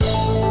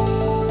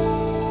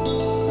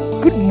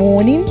Good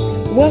morning.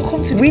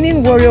 Welcome to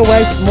Winning Warrior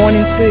Wise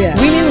Morning Prayer.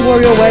 Winning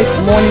Warrior Wise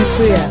Morning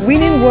Prayer.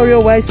 Winning Warrior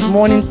Wise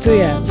Morning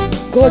Prayer.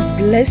 God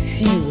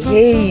bless you.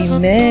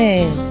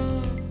 Amen.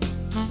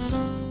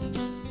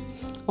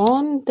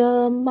 On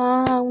the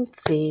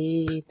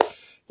mountain,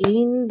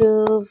 in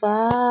the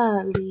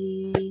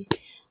valley,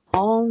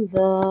 on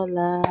the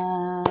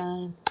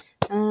land,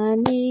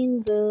 and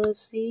in the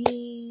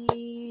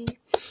sea.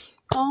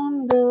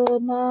 On the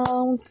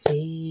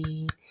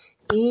mountain,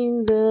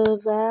 in the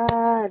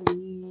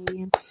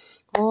valley,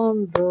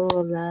 on the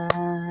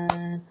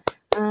land,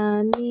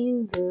 and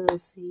in the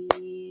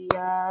sea.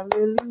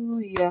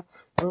 Hallelujah.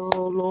 The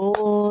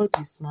Lord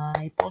is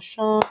my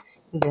portion,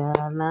 the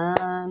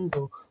land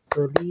of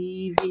the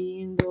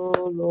living.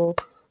 The Lord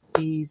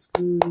is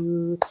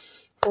good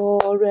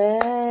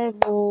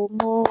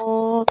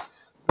forevermore.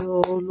 The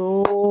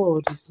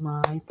Lord is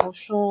my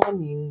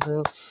portion in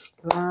the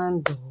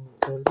land of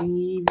the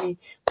living.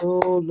 The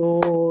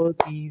Lord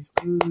is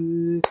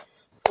good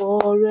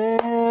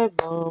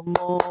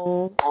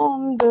forevermore.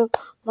 On the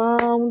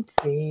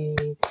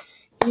mountain,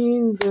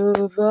 in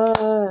the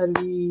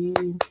valley,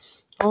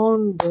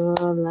 on the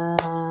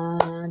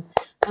land,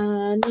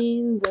 and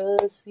in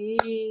the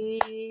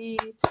sea.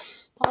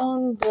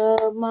 On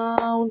the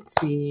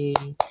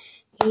mountain,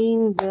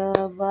 in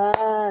the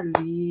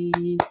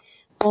valley,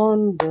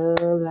 on the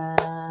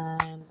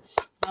land,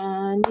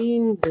 and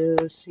in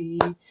the sea.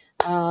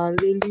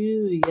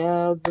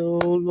 Hallelujah. The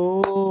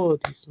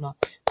Lord is my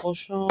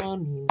portion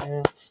in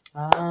the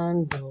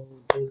land of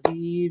the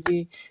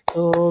living.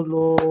 The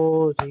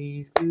Lord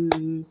is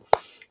good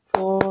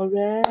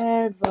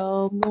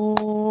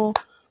forevermore.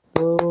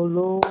 The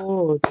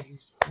Lord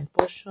is my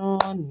portion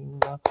in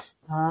the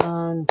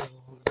land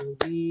of the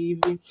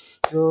living.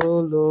 The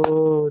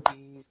Lord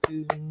is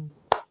good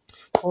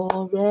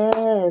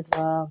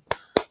forever.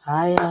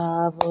 I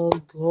have a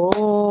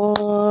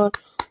God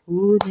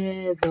who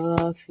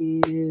never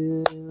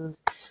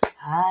fails.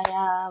 I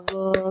have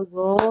a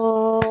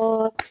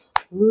God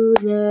who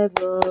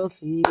never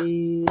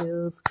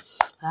fails.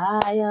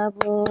 I have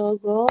a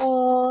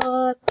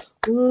God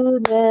who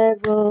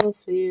never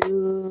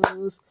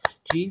fails.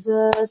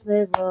 Jesus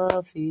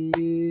never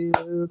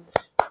fails,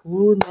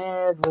 who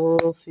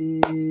never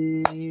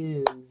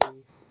fails,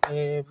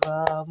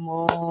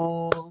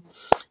 evermore.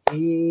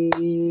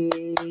 Amen.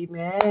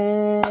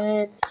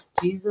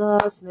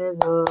 Jesus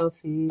never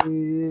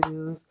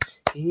fails.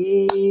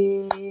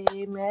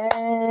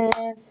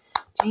 Amen.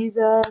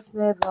 Jesus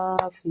never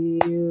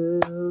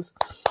fails.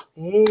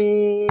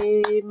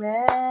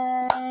 Amen.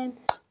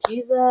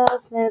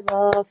 Jesus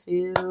never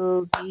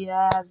fails. He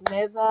has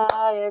never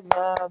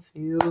ever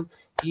failed.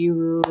 He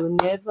will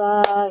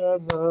never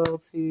ever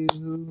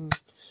fail.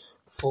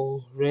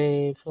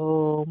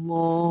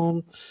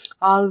 Forevermore.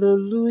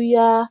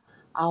 Hallelujah.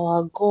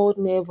 Our God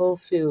never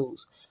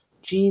fails.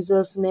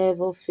 Jesus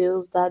never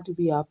fails. That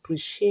we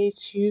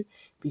appreciate you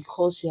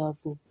because you are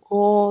the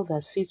God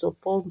that sits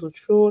upon the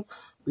throne.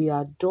 We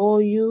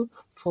adore you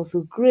for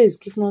the grace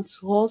given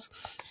unto us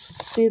to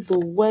see the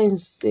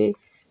Wednesday,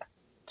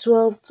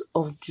 12th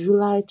of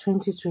July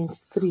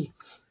 2023.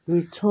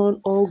 Return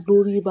all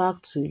glory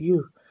back to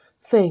you.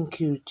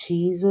 Thank you,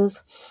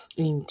 Jesus.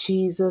 In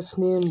Jesus'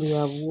 name we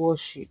have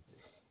worship.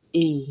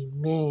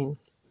 Amen.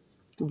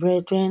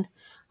 Brethren,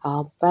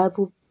 our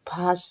Bible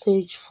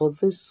passage for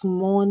this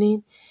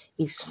morning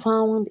is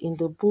found in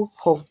the book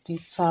of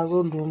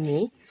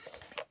Deuteronomy,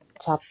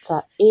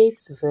 chapter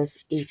 8, verse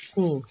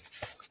 18.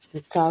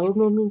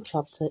 Deuteronomy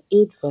chapter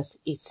 8, verse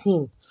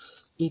 18.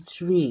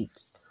 It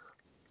reads,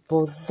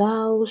 "But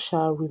thou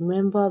shalt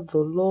remember the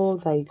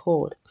Lord thy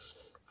God,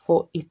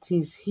 for it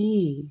is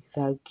he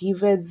that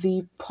giveth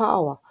thee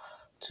power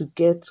to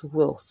get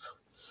wealth,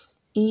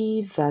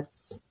 he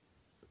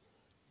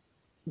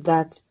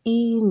that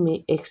he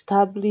may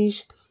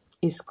establish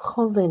his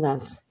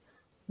covenant,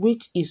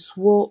 which he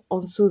swore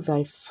unto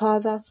thy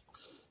fathers,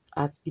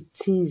 as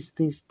it is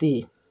this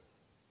day."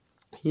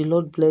 The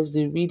Lord bless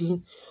the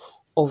reading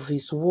of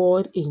his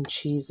word in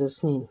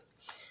Jesus' name.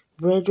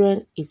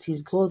 Brethren, it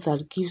is God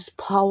that gives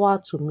power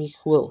to make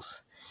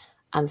wealth,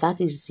 and that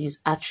is his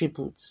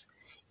attributes.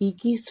 He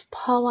gives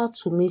power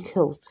to make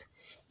health.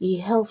 He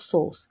helps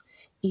us.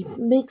 It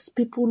makes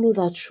people know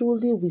that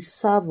truly we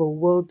serve a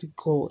worthy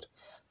God.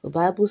 The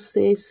Bible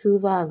says,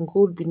 "Silver and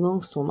gold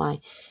belongs to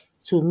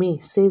me,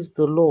 says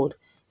the Lord."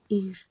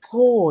 It is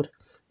God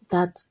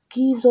that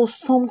gives us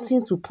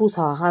something to put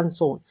our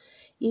hands on.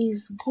 It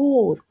is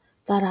God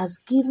that has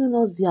given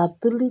us the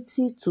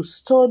ability to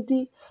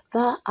study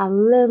that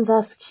and learn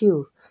that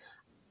skill,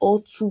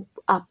 or to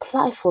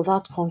apply for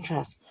that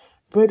contract.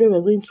 Brethren,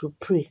 we're going to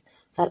pray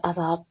that as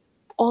our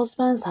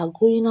husbands are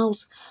going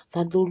out,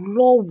 that the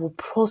Lord will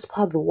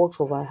prosper the works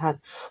of their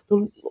hands,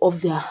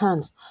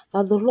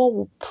 that the Lord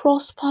will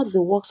prosper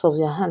the works of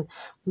their hand.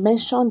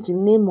 Mention the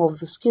name of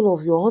the skill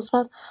of your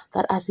husband,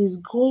 that as he's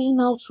going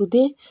out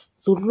today,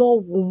 the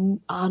Lord will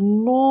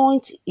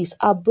anoint his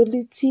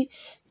ability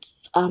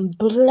and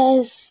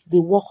bless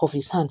the work of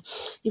his hand.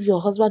 If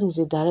your husband is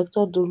a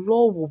director, the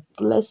Lord will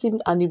bless him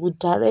and he will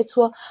direct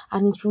well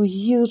and it will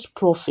yield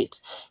profit.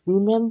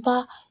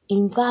 Remember,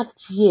 in that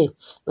year,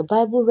 the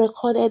Bible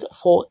recorded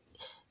for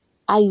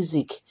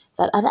Isaac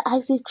that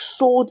Isaac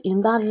sowed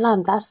in that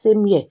land that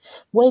same year,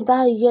 where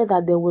that year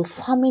that there were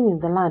famine in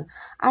the land,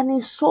 and he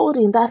sowed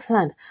in that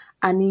land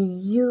and he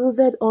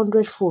yielded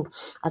hundredfold.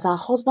 As our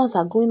husbands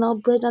are going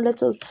out, brethren,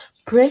 let us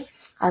pray.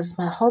 As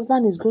my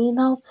husband is going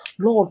out,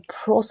 Lord,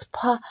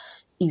 prosper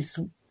his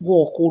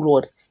work, oh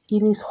Lord,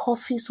 in his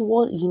office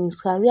work, in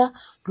his career,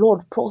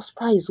 Lord,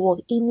 prosper his work,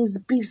 in his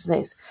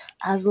business.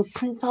 As a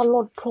printer,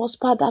 Lord,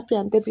 prosper that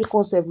and debit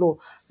concept, Lord.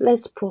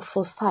 Let's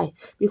prophesy,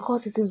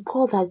 because it is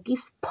God that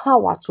gives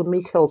power to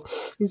make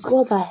health. It's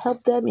God that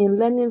helped them in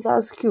learning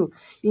that skill,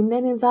 in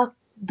learning that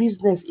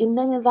business, in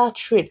learning that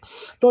trade.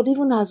 Lord,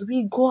 even as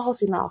we go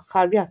out in our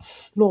career,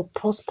 Lord,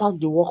 prosper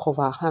the work of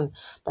our hand.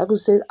 Bible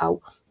says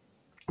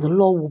the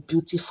Lord will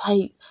beautify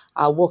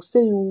our work.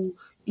 Say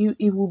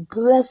He will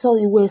bless us.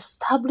 He will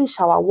establish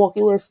our work.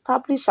 He will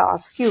establish our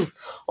skills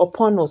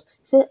upon us.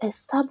 Say,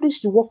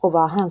 establish the work of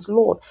our hands,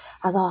 Lord.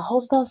 As our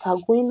husbands are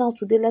going out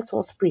today, let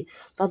us pray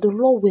that the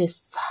Lord will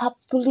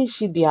establish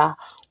their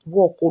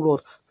work, oh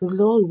Lord. The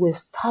Lord will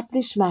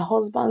establish my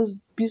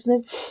husband's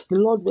business. The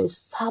Lord will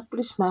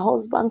establish my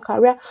husband's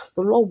career.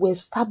 The Lord will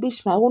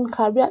establish my own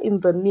career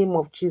in the name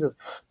of Jesus.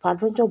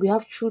 Peradventure, we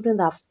have children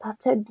that have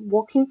started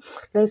working.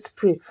 Let's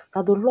pray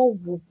that the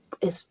Lord will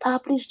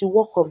establish the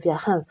work of their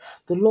hands.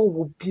 The Lord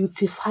will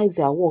beautify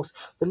their works.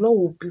 The Lord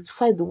will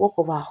beautify the work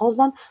of our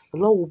husband. The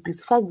Lord will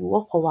beautify the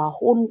work of our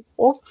own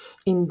work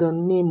in the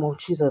name of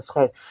Jesus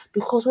Christ.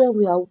 Because when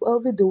we are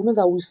wealthy, they will know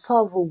that we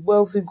serve a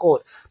wealthy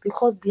God.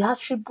 Because the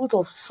attribute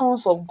of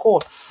sons of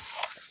God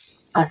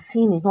are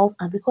seen in us,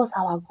 and because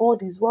our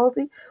God is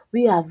wealthy,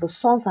 we are the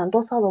sons and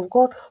daughters of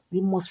God. We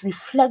must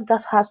reflect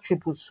that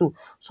attribute too.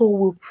 So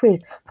we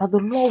pray that the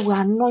Lord will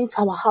anoint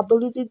our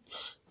ability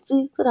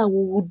so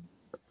that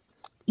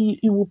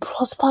He will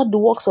prosper the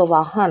works of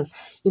our hand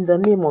in the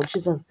name of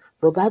Jesus.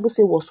 The Bible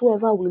says,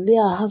 whatsoever we lay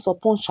our hands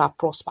upon shall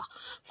prosper.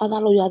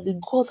 Father, Lord, you are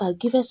the God that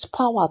gives us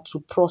power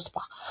to prosper,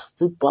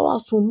 the power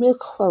to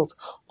make wealth.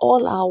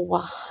 All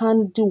our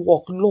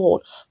handiwork,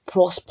 Lord,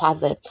 prosper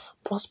them.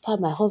 Prosper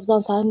my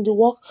husband's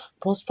handiwork,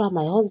 prosper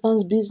my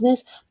husband's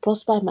business,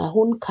 prosper my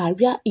own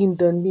career in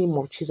the name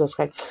of Jesus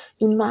Christ.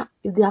 In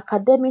the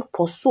academic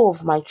pursuit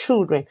of my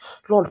children,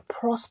 Lord,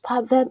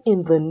 prosper them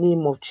in the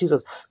name of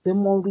Jesus. They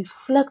must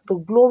reflect the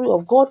glory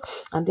of God,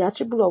 and the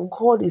attribute of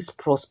God is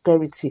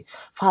prosperity.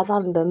 Father,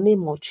 in the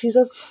name of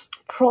Jesus,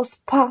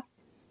 prosper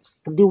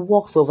the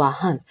works of our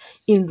hand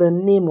in the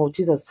name of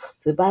Jesus.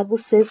 The Bible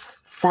says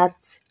that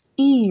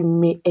He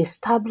may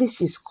establish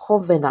His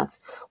covenant,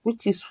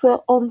 which is swear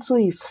unto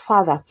His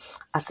Father,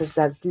 as it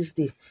that this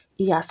day.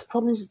 He has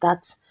promised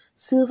that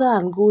silver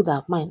and gold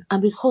are mine,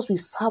 and because we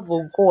serve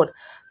a God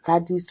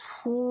that is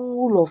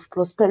full of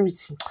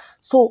prosperity,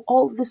 so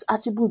all this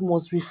attribute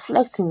must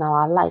reflect in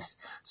our lives.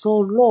 So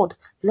Lord,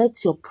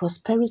 let your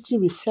prosperity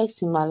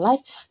reflect in my life.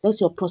 Let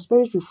your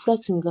prosperity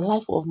reflect in the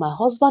life of my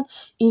husband,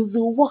 in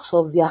the works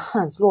of their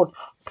hands. Lord,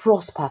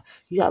 prosper.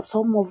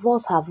 Some of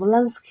us have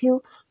learned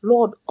skill.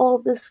 Lord,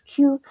 all the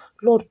skill,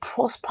 Lord,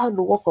 prosper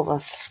the work of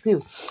our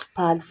skill.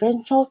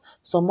 Peradventure,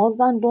 some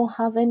husbands don't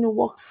have any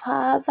work.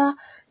 Father,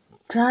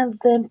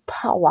 grant them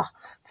power.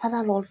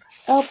 Father, Lord,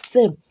 help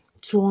them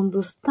to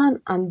understand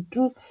and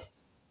do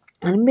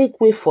and make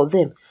way for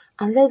them,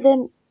 and let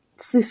them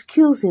the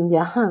skills in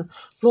their hand,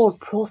 Lord,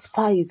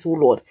 prosper it, oh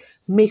Lord.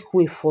 Make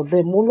way for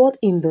them, oh Lord,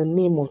 in the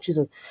name of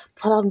Jesus.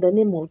 Father, in the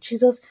name of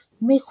Jesus,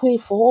 make way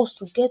for us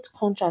to get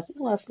contracts.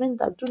 Even as men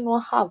that do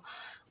not have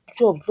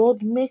job,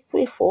 Lord, make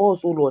way for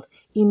us, oh Lord,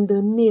 in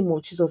the name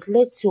of Jesus.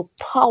 Let your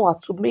power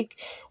to make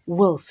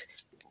wealth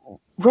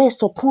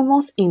rest upon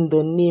us in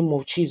the name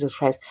of Jesus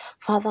Christ.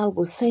 Father,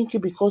 we thank you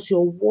because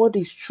your word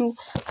is true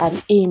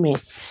and amen.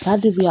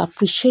 Daddy, we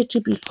appreciate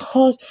you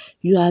because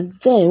you are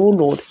there, oh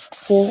Lord,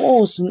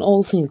 for us in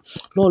all things.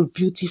 Lord,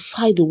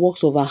 beautify the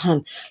works of our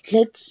hand.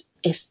 Let's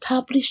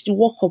establish the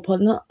work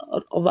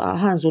of our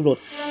hands, oh Lord.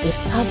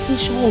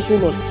 Establish us, oh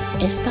Lord.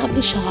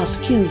 Establish our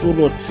skills, oh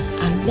Lord,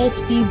 and let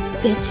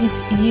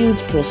it yield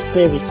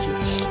prosperity.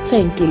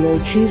 Thank you,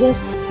 Lord Jesus.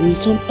 We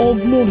return all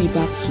glory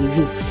back to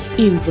you.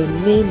 In the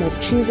name of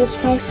Jesus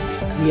Christ,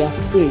 we have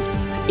prayed.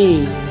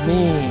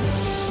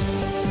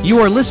 Amen. You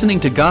are listening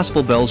to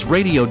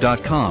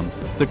GospelBellsRadio.com,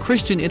 the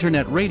Christian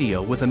internet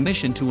radio with a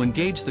mission to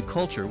engage the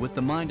culture with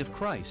the mind of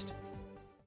Christ.